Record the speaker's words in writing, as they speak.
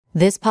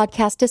This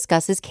podcast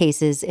discusses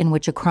cases in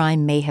which a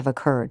crime may have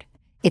occurred.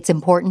 It's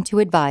important to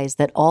advise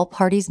that all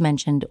parties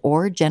mentioned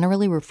or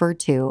generally referred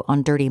to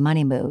on Dirty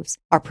Money Moves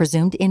are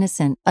presumed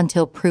innocent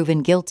until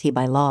proven guilty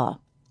by law.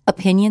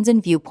 Opinions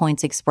and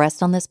viewpoints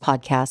expressed on this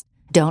podcast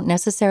don't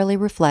necessarily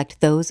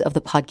reflect those of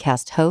the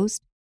podcast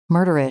host,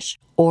 Murderish,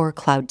 or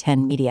Cloud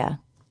 10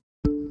 Media.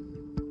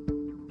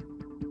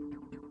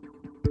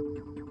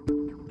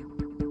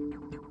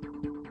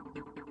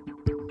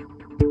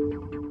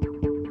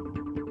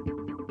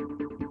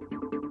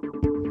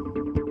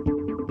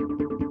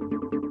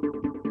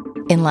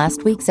 In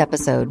last week's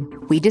episode,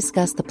 we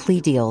discussed the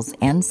plea deals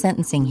and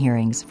sentencing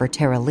hearings for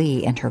Tara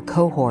Lee and her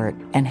cohort,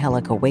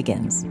 Angelica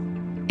Wiggins.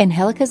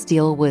 Angelica's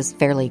deal was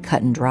fairly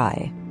cut and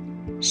dry.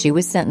 She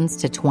was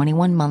sentenced to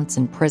 21 months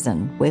in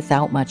prison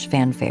without much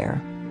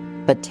fanfare.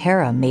 But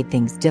Tara made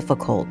things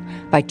difficult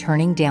by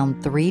turning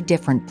down 3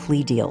 different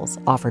plea deals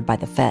offered by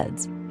the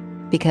feds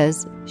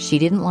because she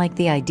didn't like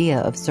the idea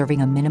of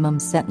serving a minimum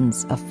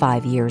sentence of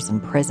 5 years in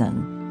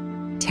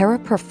prison. Tara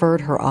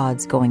preferred her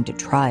odds going to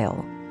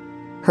trial.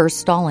 Her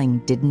stalling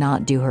did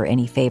not do her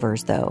any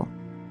favors, though.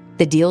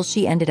 The deal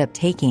she ended up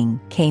taking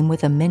came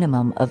with a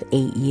minimum of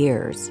 8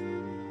 years.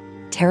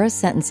 Tara's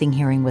sentencing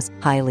hearing was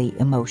highly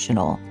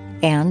emotional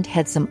and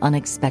had some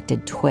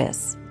unexpected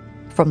twists,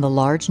 from the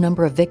large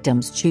number of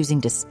victims choosing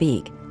to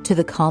speak to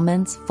the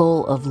comments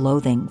full of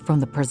loathing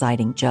from the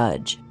presiding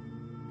judge.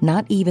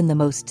 Not even the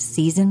most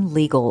seasoned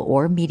legal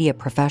or media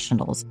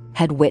professionals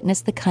had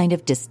witnessed the kind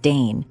of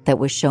disdain that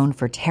was shown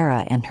for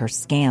Tara and her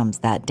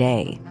scams that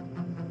day.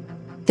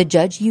 The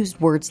judge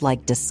used words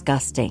like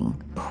disgusting,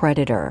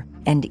 predator,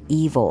 and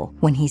evil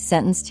when he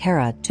sentenced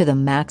Tara to the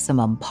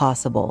maximum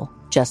possible,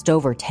 just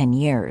over 10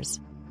 years.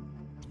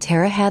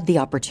 Tara had the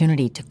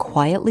opportunity to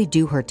quietly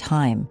do her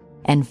time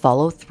and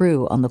follow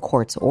through on the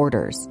court's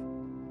orders,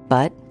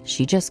 but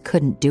she just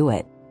couldn't do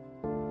it.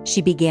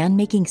 She began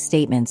making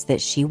statements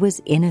that she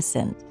was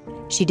innocent,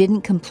 she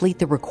didn't complete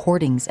the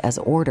recordings as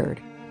ordered,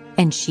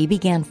 and she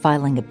began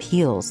filing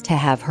appeals to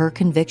have her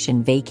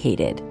conviction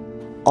vacated,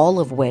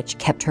 all of which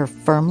kept her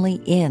firmly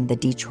in the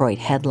Detroit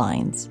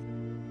headlines.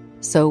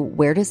 So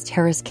where does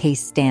Tara's case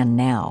stand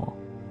now?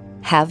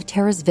 Have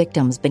Tara's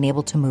victims been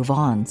able to move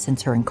on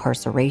since her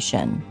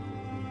incarceration?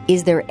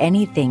 Is there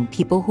anything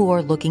people who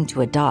are looking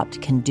to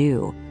adopt can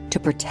do to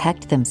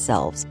protect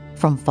themselves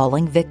from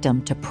falling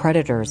victim to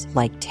predators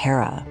like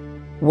Tara?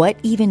 What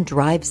even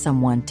drives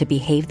someone to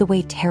behave the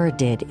way Tara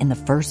did in the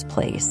first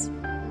place?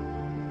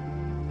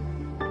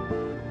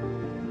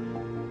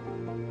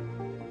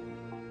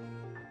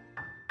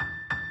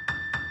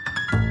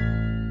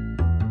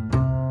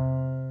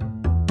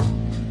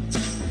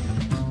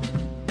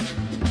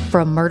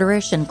 From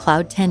Murderish and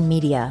Cloud 10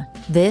 Media,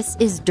 this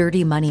is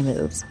Dirty Money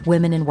Moves,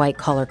 Women in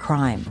White-Collar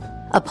Crime,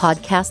 a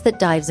podcast that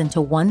dives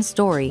into one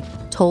story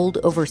told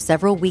over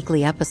several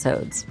weekly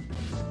episodes.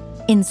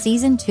 In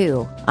Season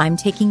 2, I'm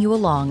taking you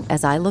along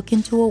as I look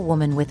into a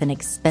woman with an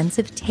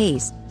expensive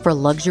taste for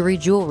luxury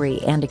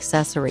jewelry and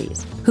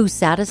accessories who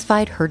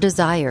satisfied her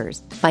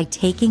desires by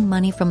taking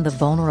money from the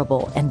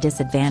vulnerable and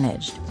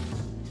disadvantaged.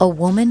 A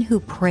woman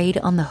who preyed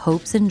on the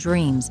hopes and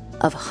dreams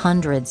of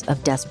hundreds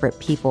of desperate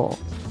people,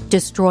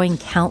 destroying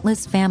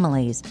countless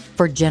families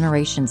for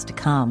generations to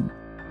come.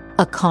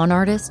 A con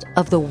artist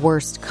of the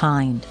worst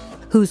kind,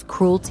 whose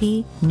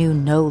cruelty knew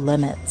no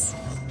limits.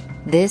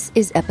 This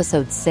is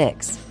Episode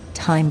 6,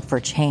 Time for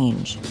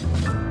Change.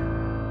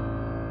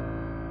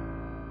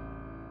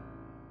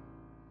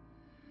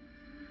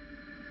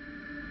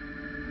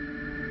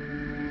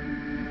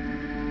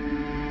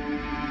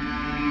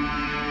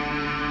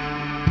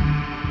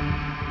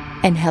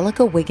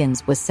 Angelica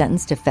Wiggins was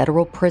sentenced to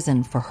federal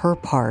prison for her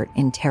part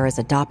in Tara's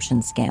adoption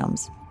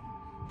scams.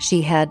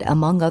 She had,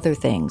 among other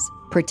things,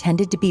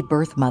 pretended to be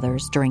birth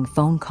mothers during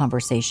phone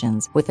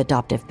conversations with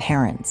adoptive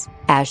parents,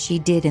 as she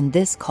did in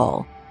this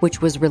call,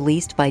 which was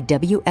released by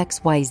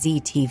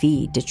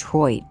WXYZ-TV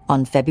Detroit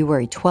on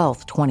February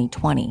 12,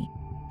 2020,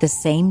 the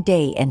same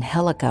day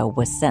Angelica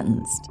was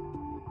sentenced.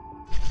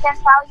 Yes,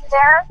 are you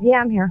there? Yeah,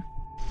 I'm here.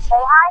 Say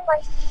hi,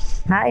 lady.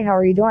 Hi, how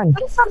are you doing?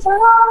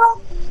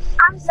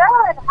 I'm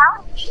good. How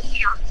are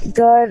you?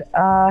 Good.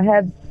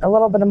 Had a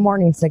little bit of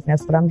morning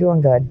sickness, but I'm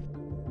doing good.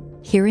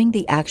 Hearing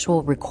the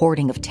actual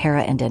recording of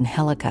Tara and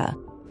Angelica,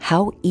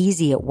 how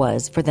easy it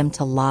was for them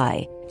to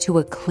lie to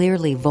a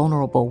clearly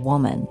vulnerable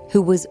woman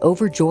who was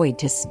overjoyed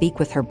to speak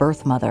with her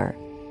birth mother.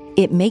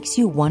 It makes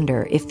you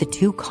wonder if the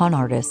two con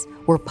artists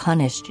were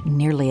punished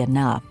nearly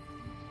enough.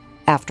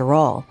 After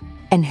all,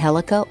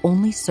 Angelica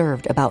only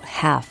served about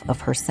half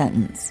of her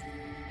sentence.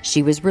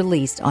 She was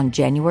released on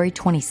January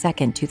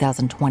 22,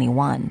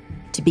 2021,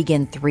 to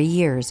begin 3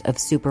 years of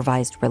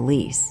supervised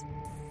release.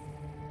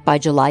 By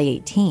July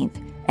 18th,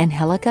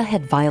 Angelica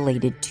had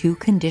violated 2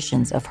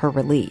 conditions of her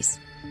release,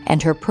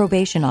 and her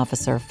probation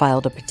officer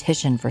filed a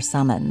petition for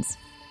summons.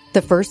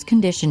 The first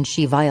condition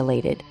she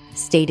violated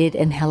stated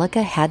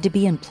Angelica had to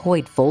be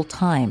employed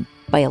full-time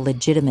by a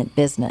legitimate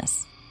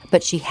business,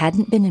 but she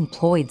hadn't been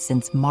employed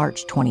since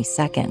March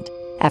 22nd,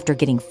 after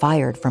getting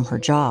fired from her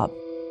job.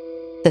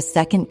 The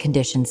second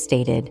condition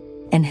stated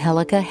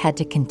Angelica had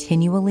to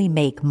continually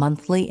make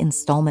monthly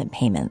installment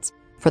payments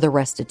for the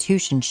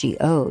restitution she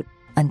owed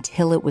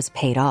until it was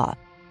paid off,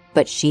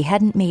 but she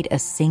hadn't made a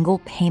single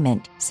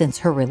payment since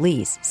her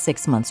release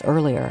 6 months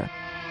earlier.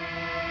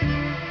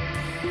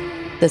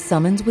 The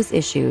summons was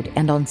issued,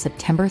 and on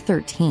September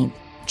 13th,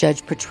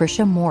 Judge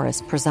Patricia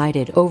Morris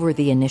presided over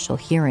the initial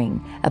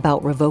hearing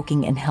about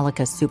revoking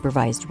Angelica's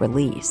supervised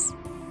release.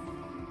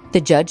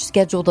 The judge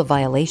scheduled a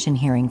violation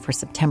hearing for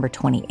September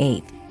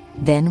 28th,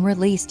 then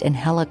released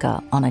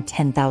Angelica on a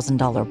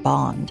 $10,000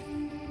 bond.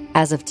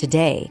 As of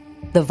today,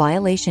 the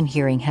violation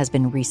hearing has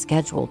been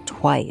rescheduled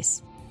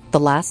twice, the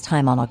last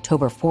time on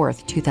October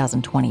 4th,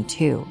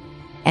 2022,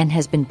 and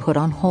has been put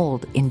on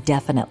hold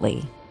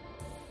indefinitely.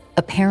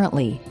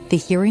 Apparently, the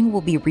hearing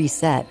will be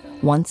reset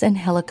once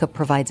Angelica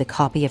provides a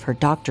copy of her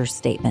doctor's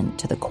statement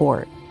to the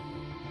court.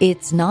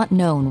 It's not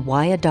known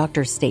why a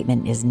doctor's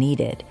statement is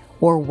needed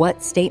or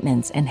what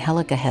statements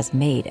Angelica has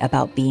made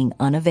about being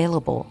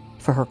unavailable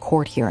for her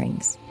court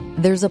hearings.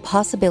 There's a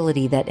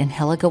possibility that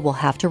Angelica will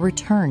have to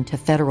return to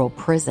federal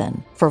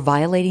prison for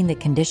violating the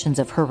conditions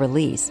of her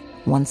release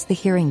once the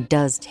hearing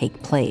does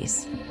take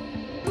place.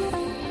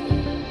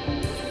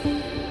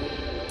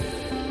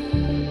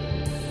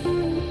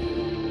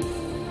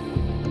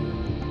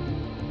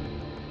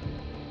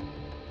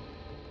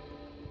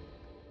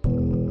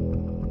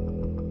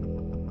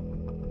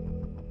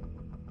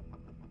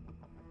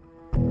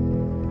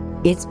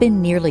 It's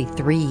been nearly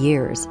 3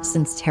 years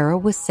since Tara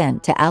was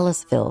sent to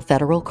Aliceville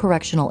Federal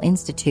Correctional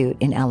Institute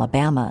in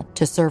Alabama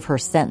to serve her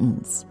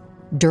sentence.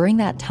 During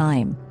that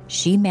time,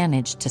 she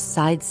managed to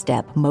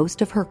sidestep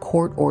most of her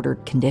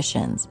court-ordered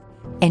conditions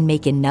and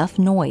make enough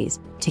noise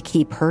to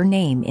keep her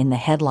name in the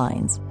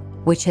headlines,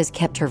 which has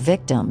kept her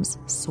victims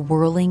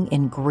swirling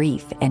in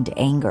grief and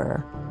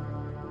anger.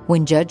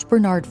 When Judge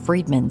Bernard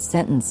Friedman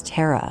sentenced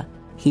Tara,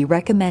 he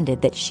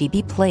recommended that she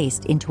be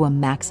placed into a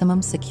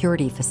maximum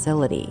security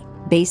facility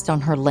based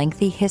on her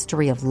lengthy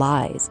history of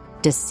lies,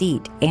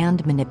 deceit,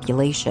 and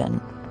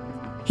manipulation.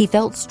 He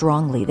felt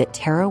strongly that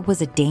Tara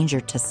was a danger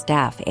to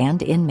staff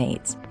and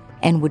inmates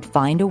and would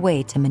find a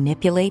way to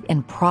manipulate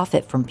and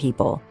profit from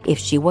people if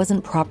she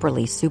wasn't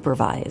properly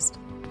supervised.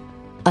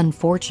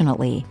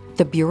 Unfortunately,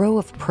 the Bureau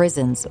of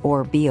Prisons,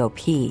 or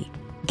BOP,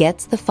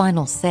 gets the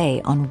final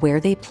say on where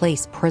they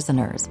place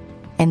prisoners,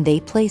 and they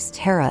place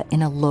Tara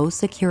in a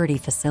low-security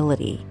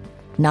facility.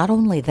 Not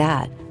only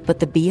that, but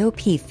the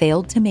BOP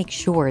failed to make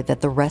sure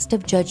that the rest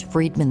of Judge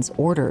Friedman's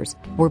orders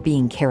were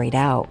being carried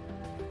out.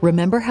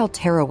 Remember how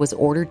Tara was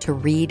ordered to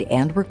read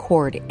and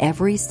record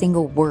every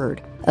single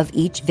word of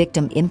each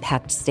victim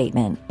impact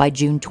statement by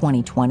June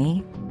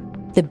 2020?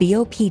 The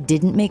BOP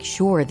didn't make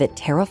sure that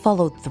Tara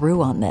followed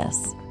through on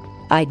this.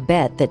 I'd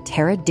bet that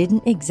Tara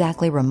didn't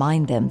exactly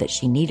remind them that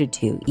she needed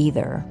to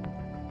either.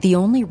 The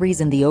only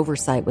reason the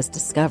oversight was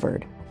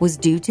discovered was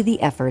due to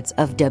the efforts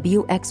of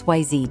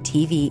WXYZ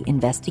TV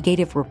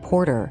investigative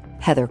reporter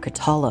Heather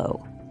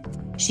Catallo.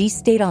 She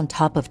stayed on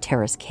top of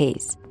Tara's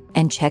case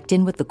and checked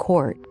in with the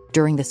court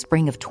during the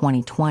spring of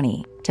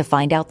 2020 to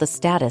find out the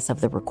status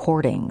of the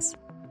recordings.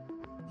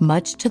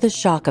 Much to the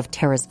shock of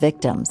Tara's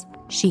victims,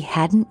 she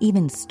hadn't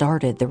even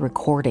started the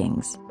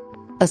recordings.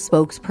 A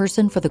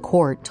spokesperson for the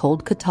court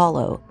told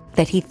Catallo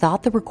that he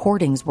thought the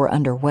recordings were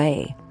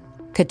underway.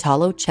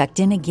 Catallo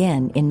checked in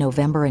again in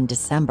November and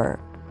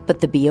December, but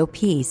the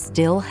BOP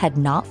still had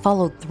not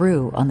followed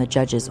through on the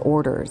judge's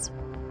orders.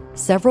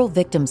 Several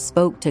victims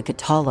spoke to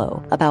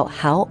Catallo about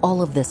how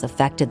all of this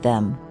affected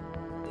them.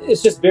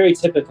 It's just very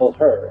typical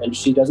her, and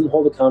she doesn't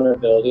hold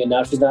accountability, and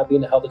now she's not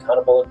being held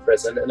accountable in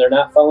prison, and they're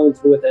not following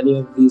through with any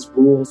of these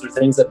rules or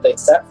things that they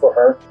set for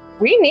her.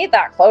 We need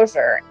that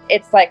closure.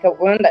 It's like a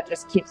wound that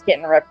just keeps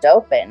getting ripped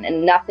open,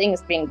 and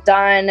nothing's being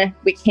done.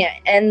 We can't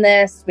end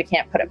this. We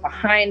can't put it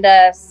behind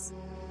us.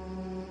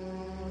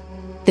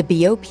 The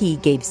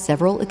BOP gave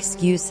several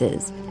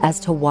excuses as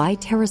to why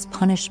Tara's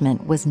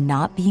punishment was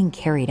not being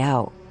carried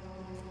out.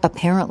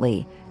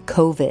 Apparently,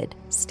 COVID,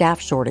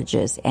 staff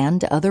shortages,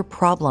 and other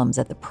problems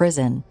at the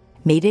prison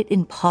made it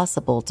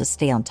impossible to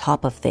stay on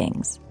top of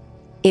things.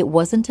 It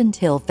wasn't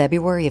until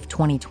February of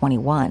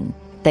 2021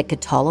 that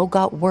Catallo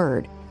got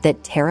word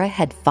that Tara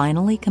had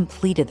finally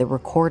completed the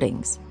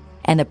recordings,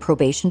 and the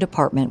probation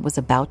department was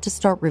about to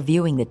start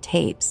reviewing the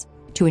tapes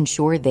to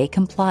ensure they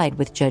complied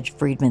with Judge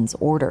Friedman's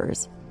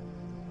orders.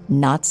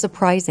 Not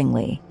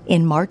surprisingly,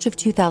 in March of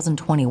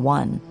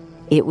 2021,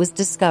 it was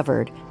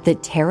discovered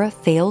that Tara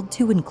failed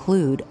to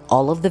include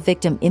all of the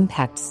victim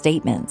impact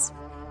statements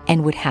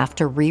and would have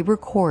to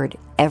re-record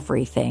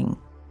everything.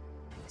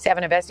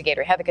 7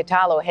 investigator Heather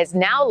Catallo has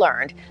now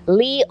learned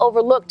Lee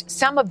overlooked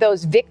some of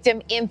those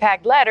victim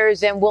impact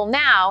letters and will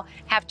now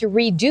have to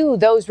redo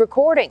those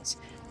recordings.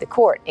 The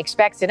court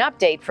expects an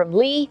update from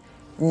Lee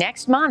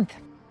next month.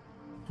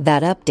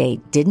 That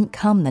update didn't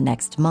come the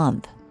next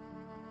month.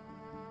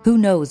 Who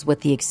knows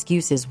what the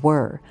excuses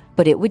were,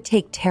 but it would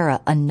take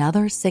Tara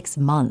another 6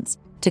 months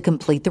to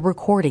complete the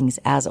recordings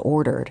as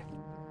ordered.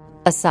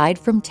 Aside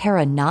from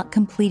Tara not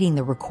completing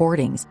the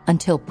recordings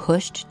until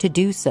pushed to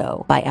do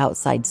so by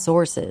outside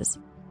sources,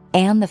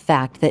 and the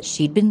fact that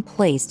she'd been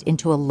placed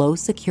into a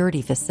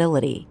low-security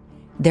facility,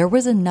 there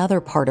was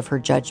another part of her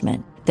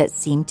judgment that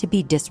seemed to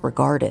be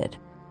disregarded.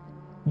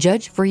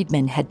 Judge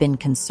Friedman had been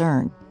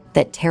concerned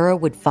that Tara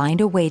would find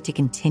a way to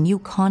continue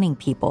conning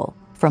people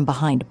from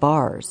behind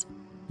bars,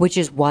 which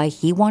is why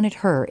he wanted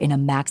her in a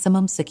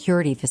maximum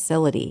security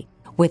facility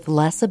with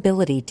less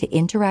ability to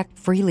interact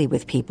freely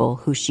with people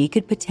who she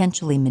could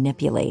potentially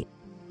manipulate.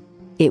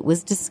 It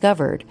was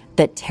discovered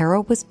that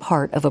Tara was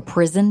part of a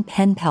prison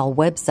pen pal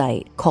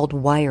website called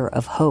Wire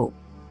of Hope,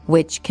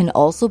 which can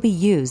also be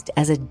used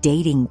as a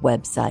dating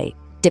website,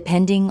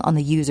 depending on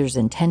the user's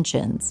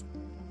intentions.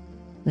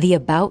 The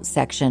About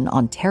section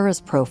on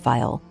Tara's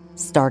profile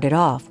started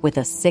off with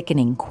a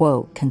sickening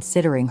quote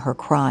considering her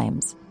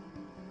crimes.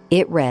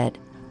 It read,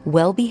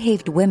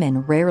 "Well-behaved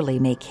women rarely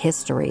make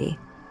history."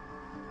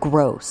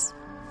 Gross.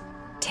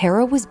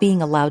 Tara was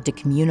being allowed to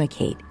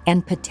communicate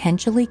and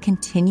potentially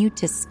continue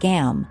to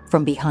scam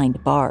from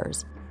behind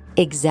bars,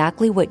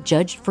 exactly what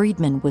Judge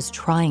Friedman was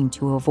trying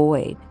to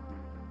avoid.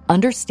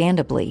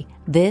 Understandably,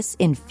 this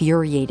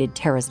infuriated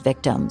Tara's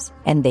victims,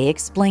 and they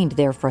explained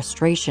their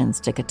frustrations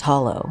to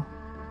Catallo.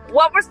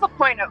 What was the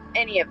point of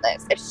any of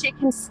this? If she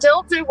can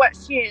still do what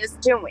she is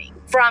doing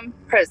from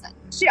prison,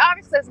 she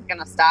obviously isn't going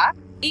to stop.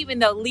 Even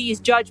though Lee's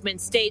judgment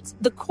states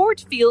the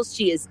court feels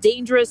she is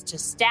dangerous to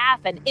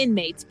staff and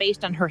inmates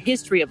based on her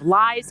history of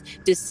lies,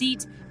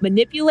 deceit,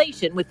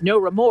 manipulation with no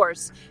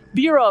remorse,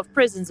 Bureau of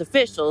Prisons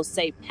officials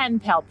say pen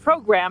pal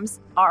programs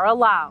are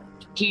allowed.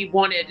 He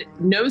wanted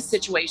no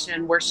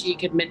situation where she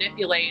could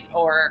manipulate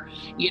or,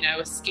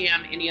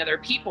 scam any other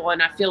people.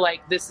 And I feel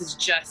like this is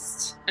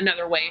just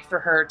another way for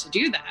her to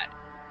do that.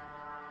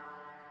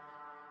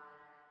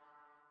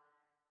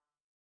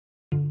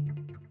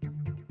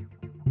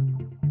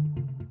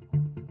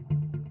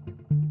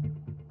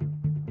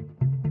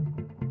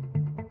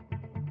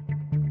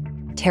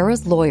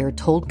 Tara's lawyer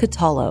told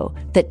Catallo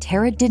that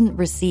Tara didn't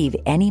receive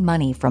any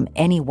money from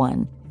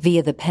anyone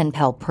via the pen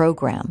pal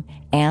program,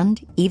 and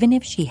even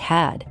if she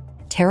had,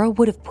 Tara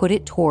would have put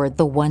it toward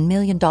the $1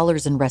 million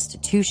in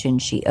restitution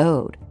she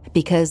owed,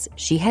 because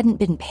she hadn't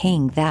been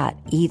paying that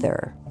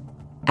either.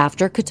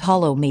 After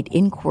Catallo made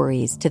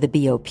inquiries to the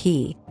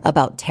BOP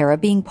about Tara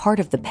being part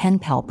of the pen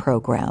pal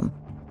program,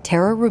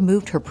 Tara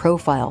removed her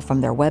profile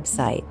from their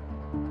website.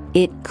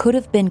 It could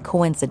have been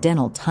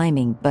coincidental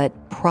timing, but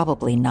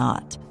probably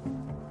not.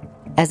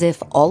 As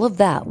if all of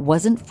that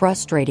wasn't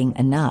frustrating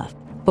enough,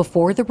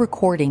 before the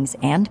recordings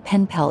and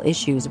pen pal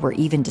issues were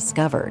even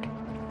discovered,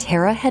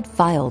 Tara had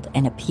filed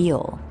an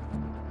appeal.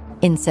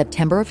 In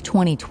September of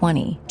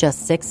 2020,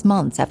 just 6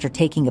 months after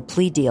taking a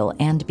plea deal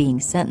and being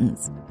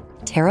sentenced,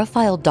 Tara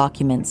filed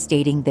documents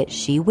stating that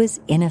she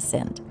was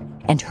innocent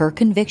and her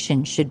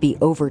conviction should be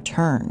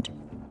overturned.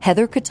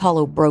 Heather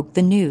Catallo broke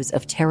the news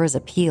of Tara's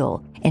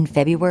appeal in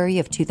February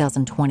of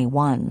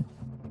 2021.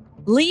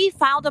 Lee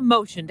filed a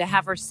motion to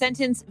have her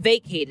sentence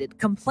vacated,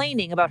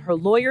 complaining about her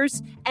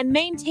lawyers and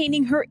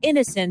maintaining her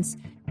innocence,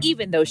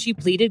 even though she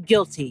pleaded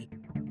guilty.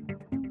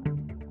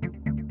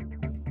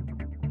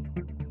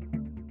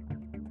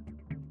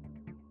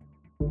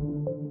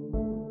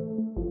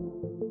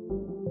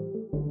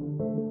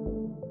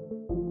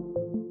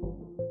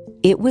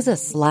 It was a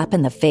slap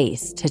in the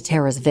face to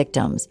Tara's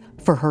victims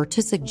for her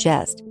to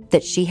suggest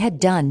that she had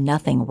done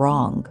nothing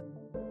wrong.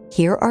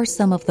 Here are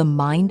some of the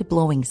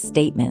mind-blowing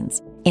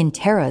statements in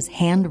Tara's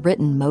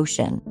handwritten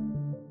motion.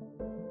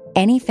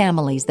 Any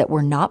families that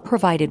were not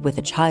provided with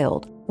a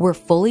child were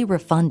fully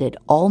refunded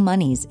all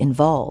monies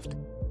involved.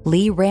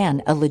 Lee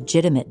ran a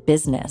legitimate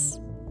business.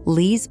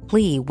 Lee's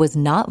plea was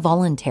not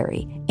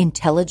voluntary,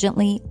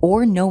 intelligently,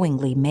 or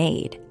knowingly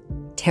made.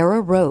 Tara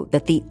wrote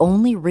that the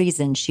only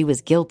reason she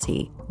was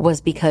guilty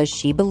was because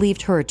she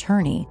believed her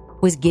attorney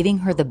was giving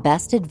her the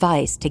best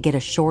advice to get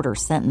a shorter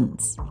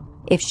sentence.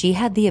 If she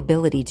had the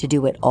ability to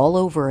do it all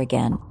over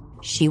again,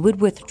 she would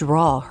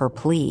withdraw her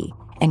plea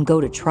and go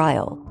to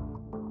trial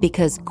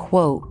because,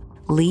 quote,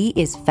 Lee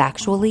is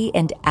factually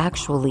and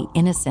actually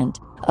innocent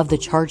of the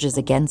charges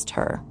against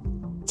her.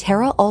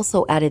 Tara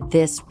also added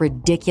this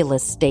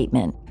ridiculous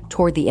statement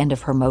toward the end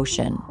of her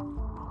motion.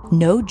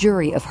 No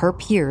jury of her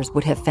peers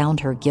would have found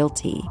her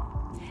guilty.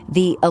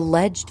 The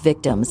alleged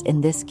victims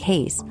in this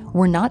case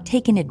were not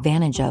taken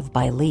advantage of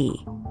by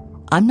Lee.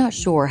 I'm not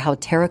sure how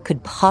Tara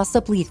could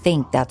possibly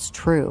think that's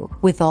true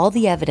with all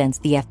the evidence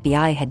the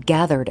FBI had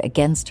gathered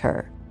against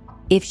her.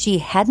 If she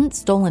hadn't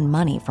stolen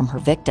money from her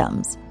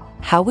victims,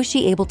 how was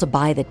she able to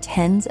buy the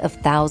tens of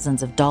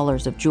thousands of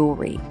dollars of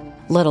jewelry,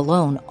 let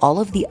alone all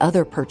of the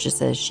other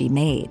purchases she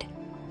made?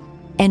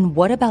 And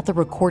what about the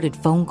recorded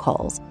phone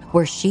calls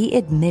where she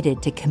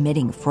admitted to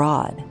committing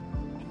fraud?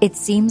 It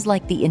seems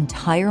like the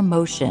entire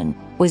motion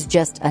was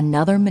just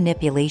another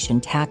manipulation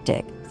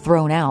tactic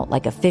thrown out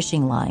like a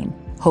fishing line,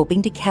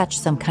 hoping to catch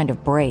some kind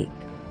of break.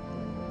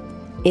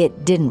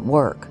 It didn't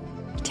work.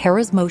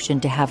 Tara's motion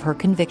to have her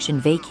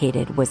conviction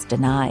vacated was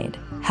denied.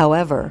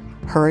 However,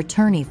 her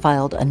attorney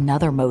filed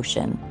another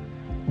motion,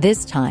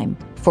 this time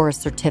for a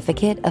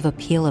certificate of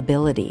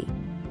appealability,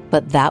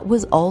 but that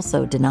was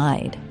also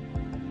denied.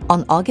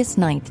 On August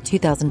 9th,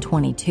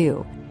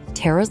 2022,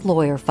 Tara's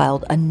lawyer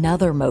filed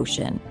another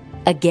motion,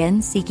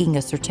 again seeking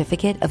a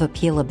certificate of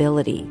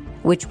appealability,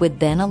 which would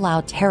then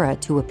allow Tara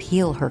to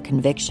appeal her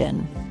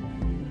conviction.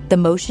 The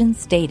motion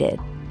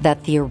stated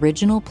that the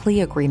original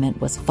plea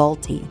agreement was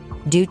faulty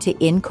due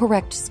to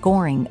incorrect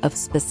scoring of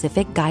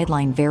specific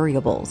guideline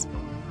variables,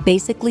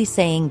 basically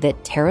saying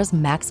that Tara's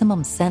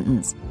maximum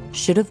sentence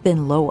should have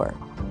been lower.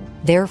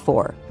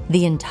 Therefore,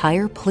 the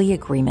entire plea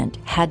agreement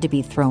had to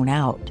be thrown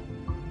out.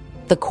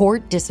 The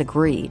court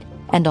disagreed,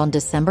 and on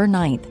December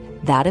 9th,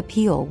 that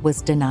appeal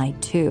was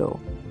denied too.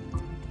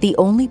 The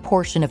only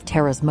portion of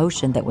Tara's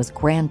motion that was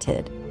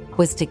granted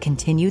was to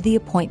continue the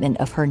appointment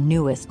of her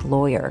newest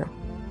lawyer.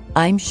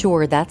 I'm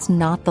sure that's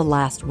not the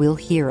last we'll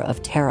hear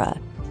of Tara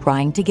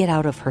trying to get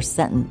out of her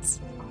sentence.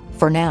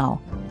 For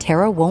now,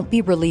 Tara won't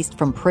be released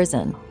from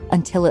prison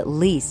until at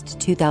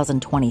least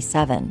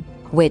 2027,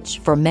 which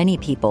for many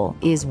people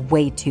is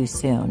way too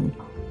soon.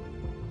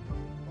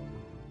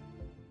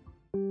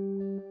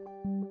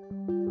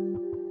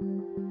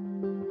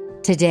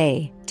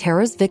 Today,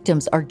 Tara's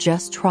victims are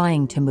just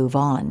trying to move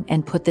on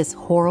and put this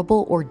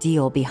horrible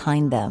ordeal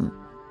behind them.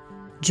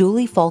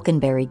 Julie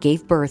Falkenberry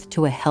gave birth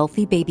to a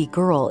healthy baby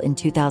girl in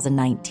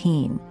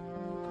 2019.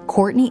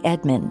 Courtney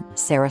Edmond,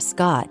 Sarah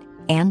Scott,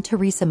 and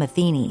Teresa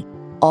Matheny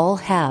all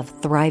have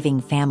thriving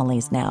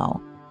families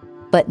now.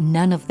 But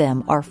none of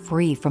them are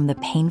free from the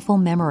painful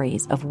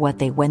memories of what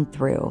they went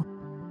through.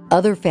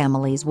 Other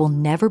families will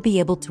never be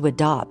able to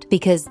adopt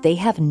because they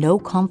have no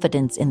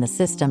confidence in the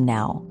system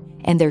now,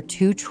 and they're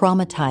too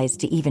traumatized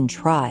to even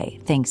try,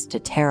 thanks to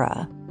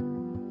Tara.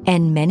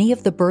 And many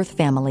of the birth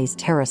families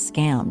Tara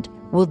scammed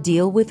will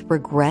deal with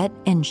regret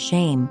and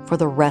shame for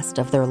the rest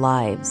of their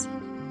lives.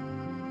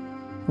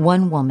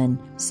 One woman,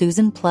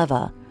 Susan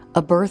Pleva,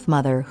 a birth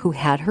mother who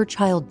had her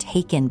child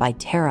taken by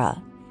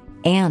Tara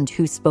and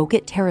who spoke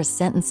at Tara's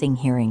sentencing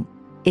hearing,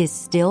 is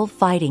still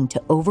fighting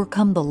to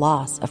overcome the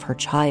loss of her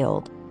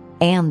child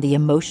and the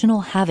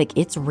emotional havoc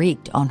it's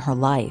wreaked on her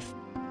life.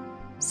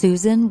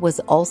 Susan was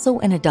also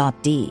an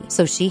adoptee,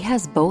 so she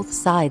has both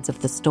sides of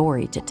the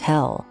story to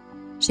tell.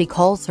 She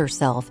calls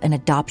herself an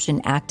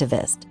adoption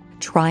activist,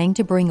 trying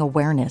to bring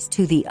awareness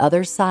to the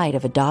other side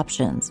of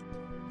adoptions,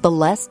 the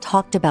less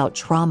talked about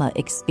trauma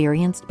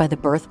experienced by the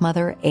birth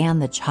mother and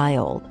the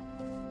child.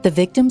 The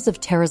victims of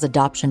Tara's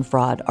adoption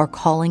fraud are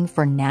calling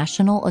for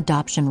national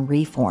adoption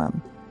reform,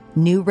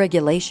 new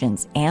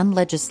regulations and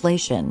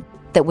legislation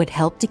that would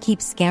help to keep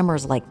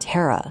scammers like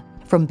Tara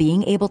from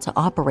being able to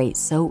operate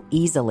so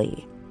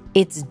easily.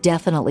 It's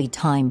definitely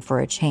time for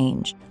a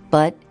change,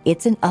 but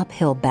it's an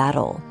uphill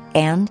battle.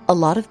 And a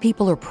lot of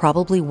people are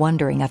probably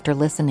wondering after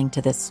listening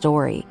to this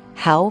story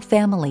how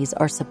families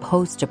are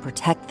supposed to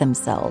protect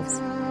themselves.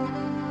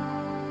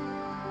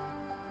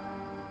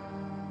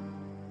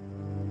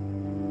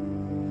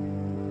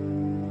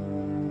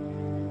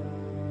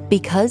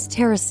 Because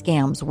Tara's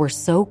scams were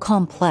so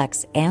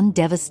complex and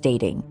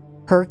devastating,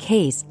 her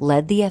case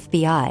led the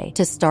FBI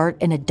to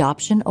start an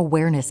adoption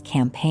awareness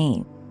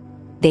campaign.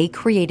 They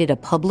created a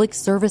public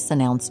service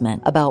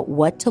announcement about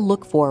what to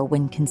look for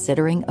when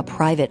considering a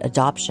private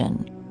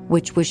adoption,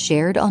 which was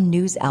shared on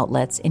news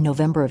outlets in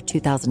November of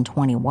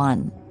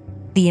 2021.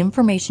 The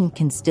information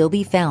can still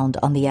be found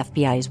on the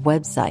FBI's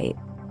website.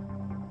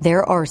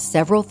 There are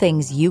several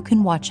things you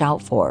can watch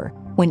out for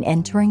when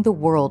entering the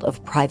world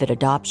of private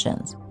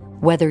adoptions,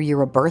 whether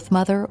you're a birth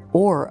mother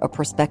or a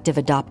prospective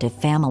adoptive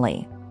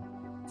family.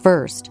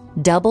 First,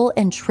 double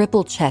and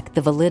triple check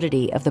the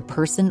validity of the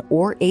person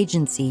or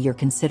agency you're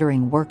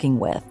considering working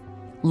with.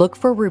 Look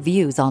for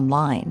reviews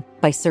online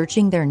by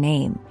searching their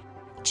name.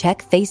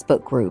 Check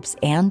Facebook groups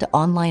and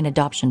online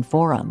adoption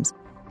forums.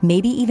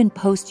 Maybe even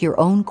post your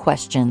own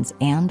questions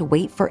and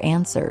wait for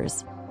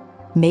answers.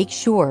 Make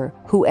sure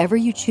whoever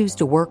you choose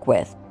to work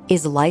with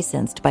is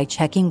licensed by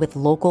checking with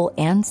local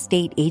and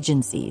state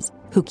agencies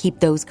who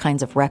keep those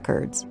kinds of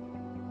records.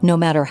 No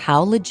matter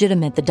how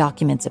legitimate the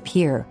documents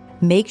appear,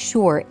 make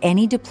sure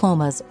any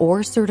diplomas or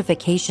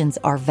certifications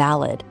are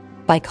valid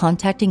by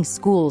contacting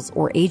schools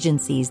or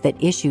agencies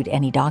that issued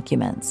any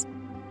documents.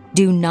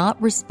 Do not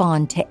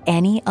respond to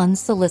any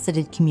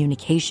unsolicited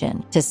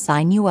communication to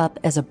sign you up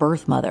as a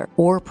birth mother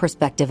or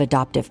prospective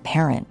adoptive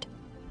parent.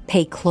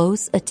 Pay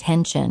close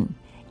attention.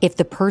 If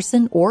the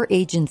person or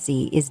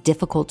agency is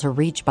difficult to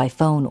reach by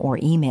phone or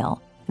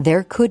email,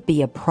 there could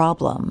be a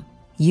problem.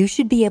 You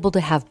should be able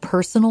to have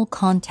personal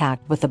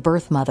contact with a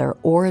birth mother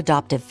or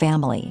adoptive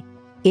family.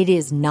 It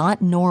is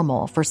not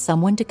normal for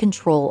someone to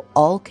control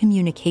all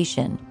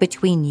communication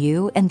between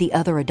you and the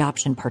other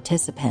adoption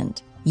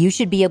participant. You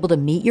should be able to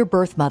meet your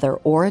birth mother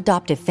or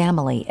adoptive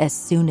family as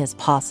soon as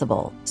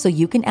possible so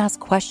you can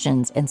ask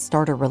questions and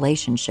start a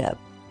relationship.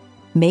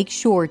 Make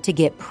sure to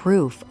get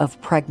proof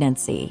of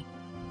pregnancy.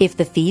 If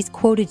the fees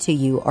quoted to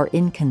you are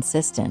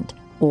inconsistent,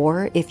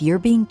 or if you're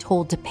being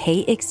told to pay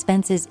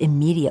expenses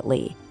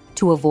immediately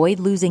to avoid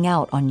losing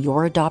out on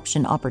your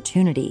adoption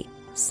opportunity,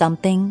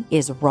 something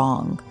is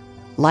wrong.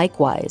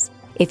 Likewise,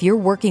 if you're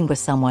working with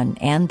someone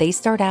and they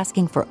start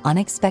asking for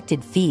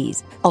unexpected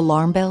fees,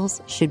 alarm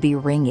bells should be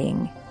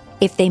ringing.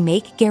 If they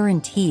make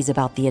guarantees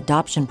about the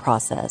adoption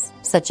process,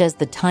 such as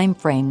the time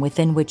frame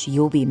within which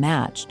you'll be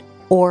matched,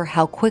 or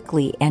how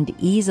quickly and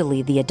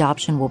easily the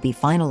adoption will be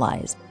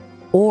finalized,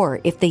 or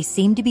if they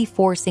seem to be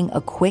forcing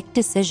a quick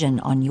decision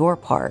on your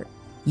part,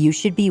 you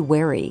should be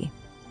wary.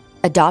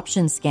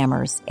 Adoption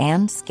scammers,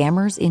 and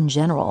scammers in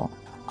general,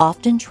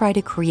 often try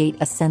to create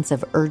a sense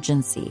of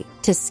urgency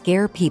to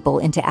scare people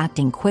into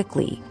acting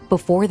quickly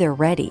before they're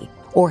ready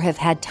or have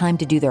had time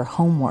to do their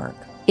homework.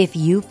 If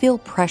you feel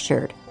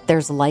pressured,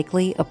 there's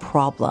likely a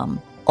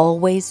problem.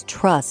 Always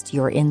trust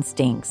your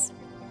instincts.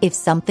 If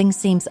something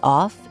seems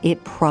off,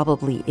 it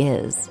probably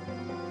is.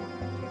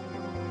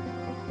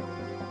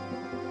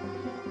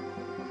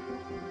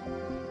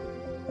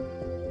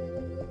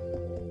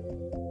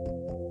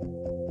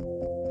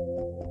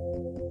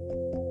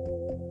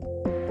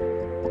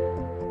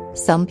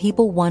 Some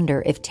people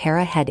wonder if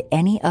Tara had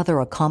any other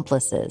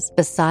accomplices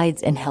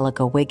besides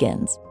Angelica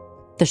Wiggins.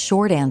 The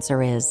short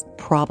answer is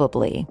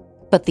probably.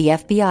 But the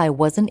FBI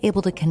wasn't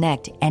able to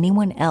connect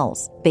anyone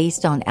else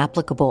based on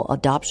applicable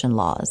adoption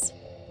laws.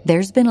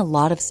 There's been a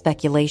lot of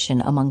speculation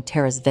among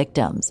Tara's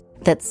victims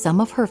that some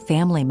of her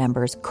family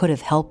members could have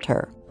helped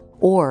her,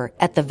 or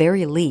at the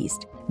very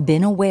least,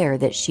 been aware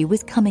that she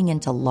was coming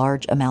into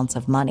large amounts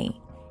of money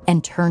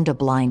and turned a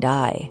blind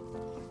eye.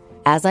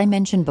 As I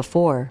mentioned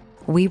before,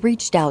 we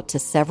reached out to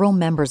several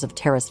members of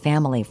Tara's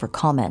family for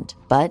comment,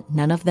 but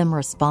none of them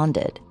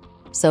responded.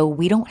 So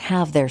we don't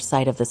have their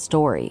side of the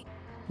story.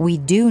 We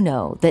do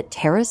know that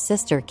Tara's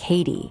sister,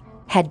 Katie,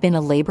 had been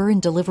a labor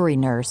and delivery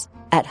nurse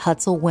at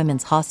Hutzel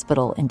Women's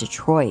Hospital in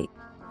Detroit,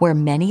 where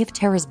many of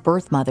Tara's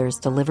birth mothers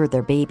delivered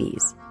their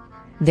babies.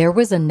 There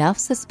was enough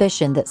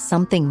suspicion that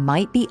something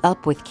might be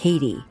up with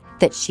Katie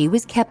that she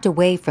was kept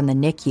away from the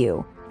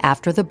NICU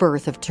after the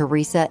birth of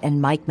Teresa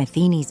and Mike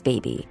Matheny's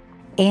baby.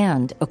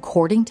 And,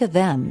 according to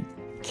them,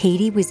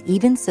 Katie was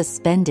even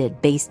suspended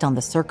based on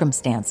the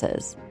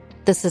circumstances.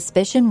 The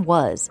suspicion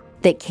was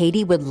that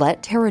Katie would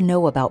let Tara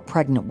know about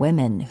pregnant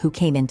women who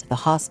came into the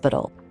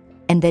hospital,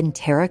 and then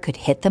Tara could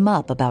hit them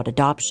up about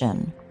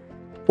adoption.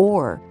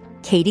 Or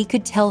Katie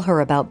could tell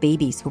her about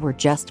babies who were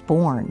just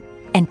born,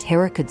 and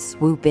Tara could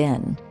swoop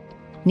in.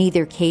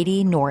 Neither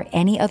Katie nor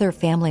any other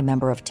family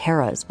member of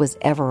Tara's was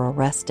ever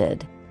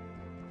arrested.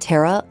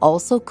 Tara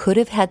also could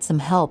have had some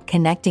help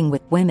connecting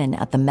with women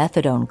at the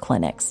methadone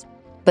clinics,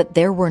 but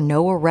there were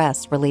no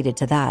arrests related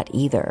to that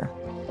either.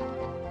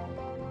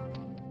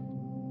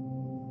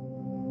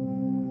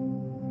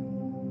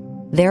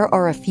 There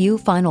are a few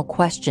final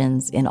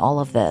questions in all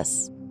of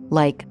this,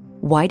 like,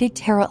 why did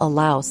Tara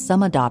allow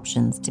some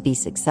adoptions to be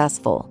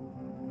successful?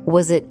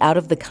 Was it out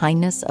of the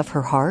kindness of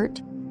her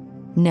heart?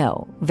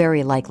 No,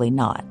 very likely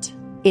not.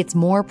 It's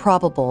more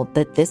probable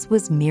that this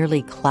was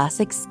merely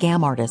classic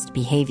scam artist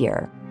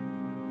behavior.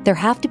 There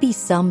have to be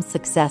some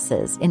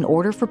successes in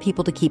order for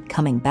people to keep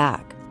coming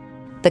back.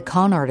 The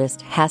con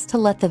artist has to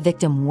let the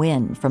victim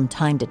win from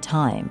time to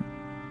time.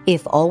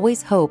 If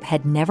Always Hope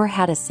had never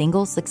had a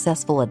single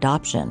successful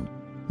adoption,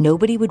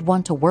 nobody would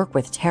want to work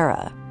with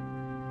Tara.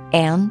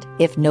 And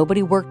if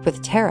nobody worked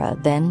with Tara,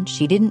 then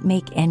she didn't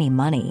make any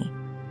money.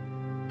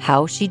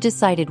 How she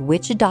decided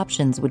which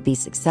adoptions would be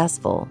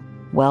successful,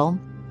 well,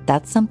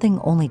 that's something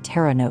only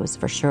Tara knows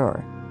for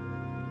sure.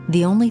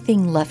 The only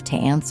thing left to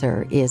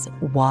answer is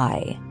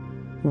why.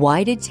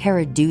 Why did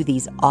Tara do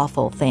these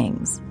awful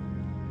things?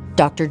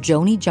 Dr.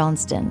 Joni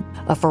Johnston,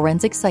 a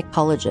forensic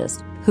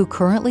psychologist who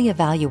currently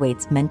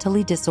evaluates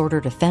mentally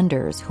disordered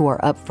offenders who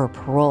are up for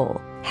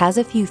parole, has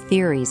a few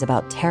theories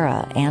about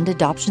Tara and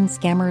adoption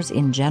scammers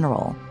in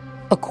general.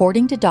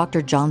 According to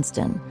Dr.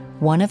 Johnston,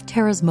 one of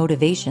Tara's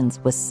motivations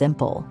was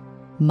simple: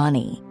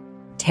 money.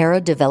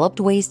 Tara developed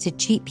ways to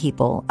cheat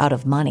people out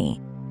of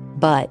money,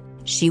 but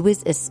she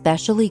was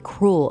especially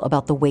cruel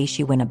about the way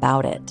she went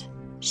about it.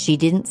 She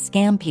didn't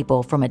scam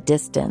people from a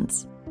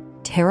distance.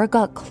 Tara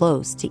got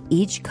close to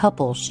each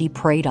couple she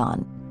preyed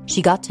on.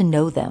 She got to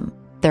know them,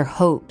 their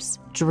hopes,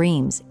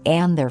 dreams,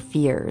 and their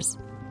fears.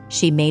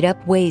 She made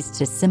up ways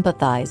to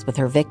sympathize with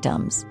her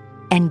victims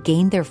and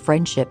gain their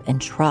friendship and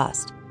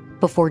trust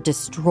before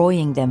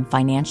destroying them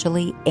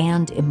financially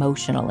and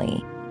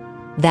emotionally.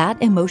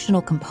 That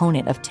emotional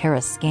component of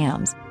Tara's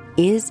scams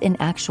is an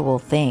actual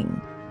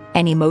thing.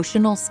 An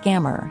emotional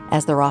scammer,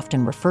 as they're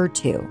often referred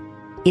to,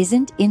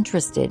 isn't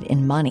interested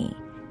in money.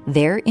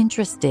 They're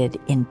interested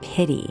in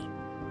pity.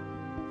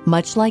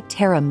 Much like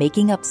Tara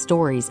making up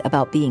stories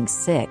about being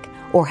sick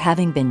or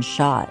having been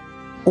shot,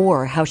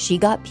 or how she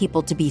got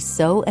people to be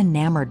so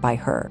enamored by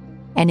her,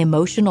 an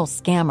emotional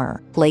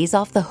scammer plays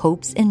off the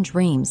hopes and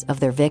dreams of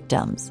their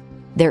victims,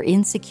 their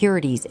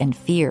insecurities and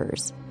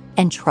fears,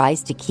 and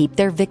tries to keep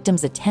their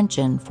victims'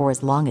 attention for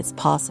as long as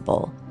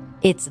possible.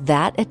 It's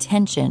that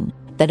attention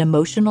that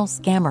emotional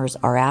scammers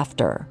are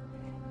after.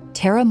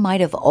 Tara might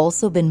have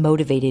also been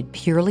motivated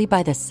purely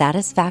by the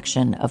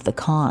satisfaction of the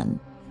con,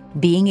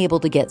 being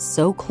able to get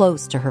so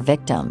close to her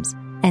victims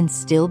and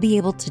still be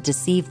able to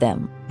deceive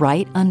them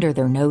right under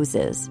their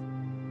noses.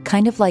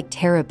 Kind of like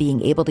Tara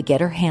being able to get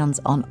her hands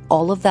on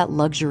all of that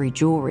luxury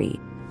jewelry,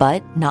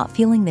 but not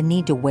feeling the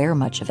need to wear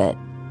much of it.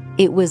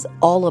 It was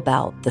all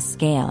about the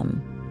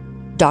scam.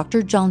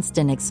 Dr.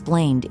 Johnston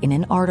explained in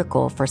an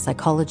article for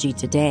Psychology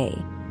Today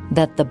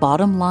that the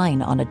bottom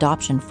line on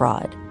adoption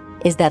fraud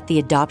is that the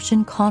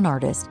adoption con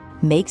artist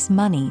makes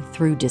money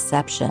through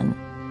deception.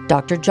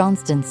 Dr.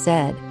 Johnston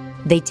said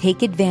they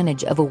take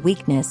advantage of a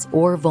weakness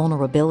or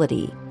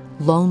vulnerability,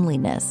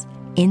 loneliness,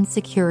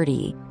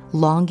 insecurity,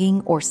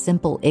 longing, or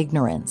simple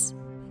ignorance.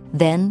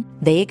 Then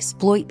they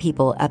exploit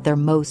people at their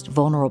most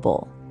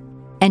vulnerable.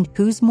 And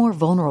who's more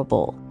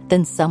vulnerable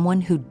than someone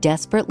who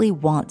desperately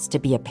wants to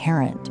be a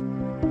parent?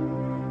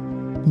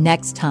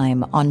 Next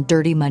time on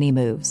Dirty Money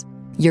Moves,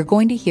 you're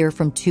going to hear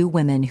from two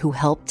women who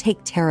helped take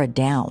Tara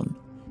down.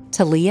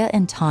 Talia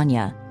and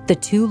Tanya, the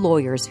two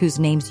lawyers whose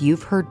names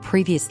you've heard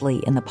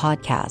previously in the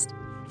podcast,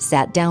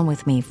 sat down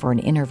with me for an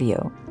interview.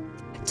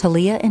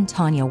 Talia and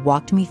Tanya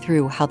walked me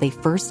through how they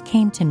first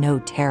came to know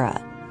Tara,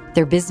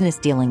 their business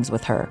dealings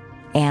with her,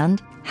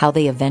 and how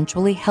they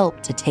eventually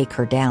helped to take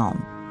her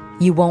down.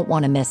 You won't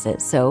want to miss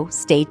it, so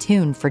stay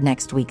tuned for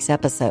next week's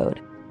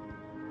episode.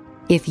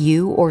 If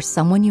you or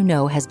someone you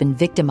know has been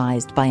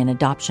victimized by an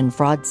adoption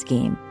fraud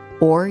scheme,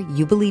 or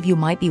you believe you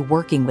might be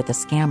working with a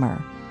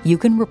scammer, you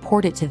can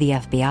report it to the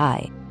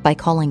FBI by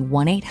calling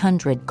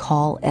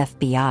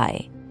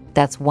 1-800-CALL-FBI.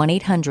 That's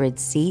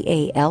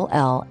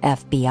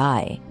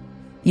 1-800-CALL-FBI.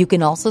 You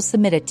can also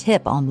submit a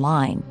tip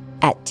online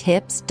at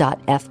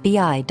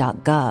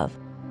tips.fbi.gov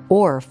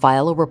or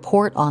file a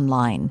report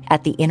online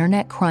at the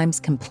Internet Crimes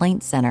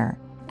Complaint Center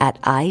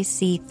at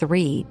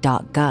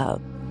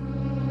ic3.gov.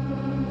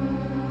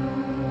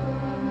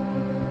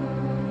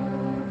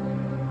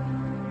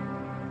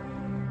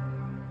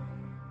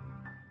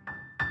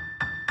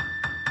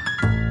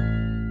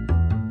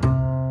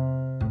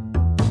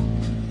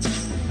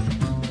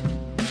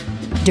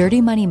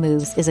 Dirty Money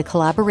Moves is a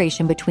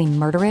collaboration between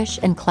Murderish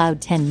and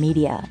Cloud 10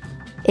 Media.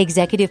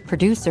 Executive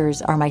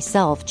producers are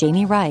myself,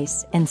 Jamie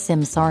Rice, and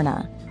Sim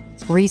Sarna.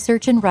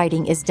 Research and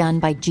writing is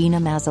done by Gina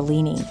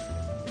Mazzolini.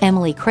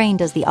 Emily Crane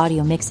does the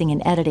audio mixing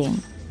and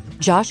editing.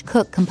 Josh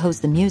Cook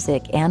composed the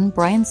music, and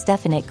Brian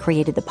Stefanik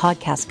created the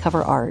podcast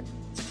cover art.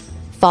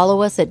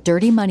 Follow us at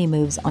Dirty Money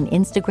Moves on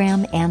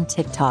Instagram and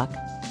TikTok.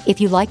 If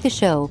you like the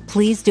show,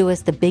 please do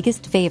us the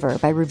biggest favor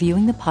by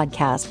reviewing the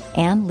podcast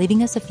and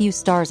leaving us a few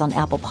stars on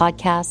Apple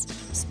Podcasts,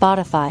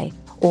 Spotify,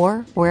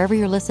 or wherever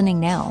you're listening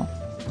now.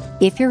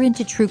 If you're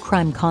into true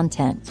crime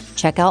content,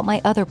 check out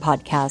my other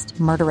podcast,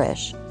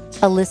 Murderish.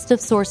 A list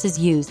of sources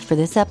used for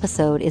this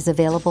episode is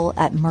available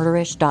at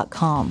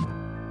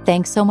murderish.com.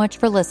 Thanks so much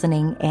for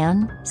listening,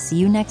 and see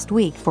you next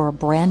week for a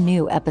brand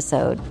new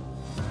episode.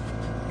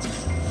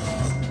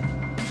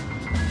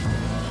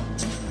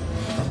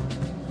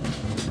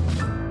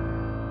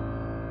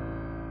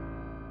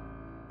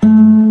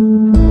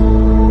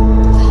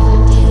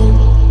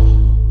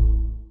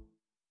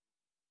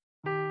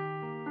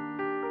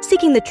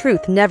 Seeking the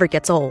truth never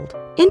gets old.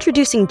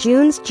 Introducing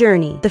June's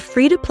Journey, the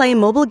free-to-play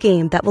mobile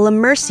game that will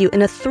immerse you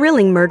in a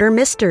thrilling murder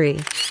mystery.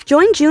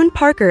 Join June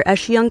Parker as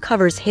she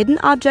uncovers hidden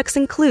objects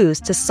and clues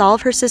to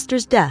solve her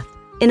sister's death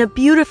in a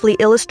beautifully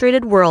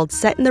illustrated world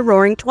set in the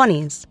Roaring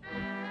 '20s.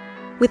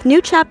 With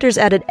new chapters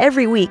added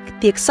every week,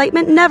 the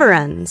excitement never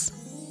ends.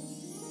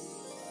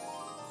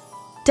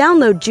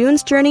 Download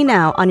June's Journey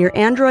now on your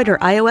Android or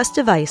iOS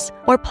device,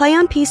 or play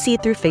on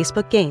PC through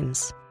Facebook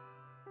Games.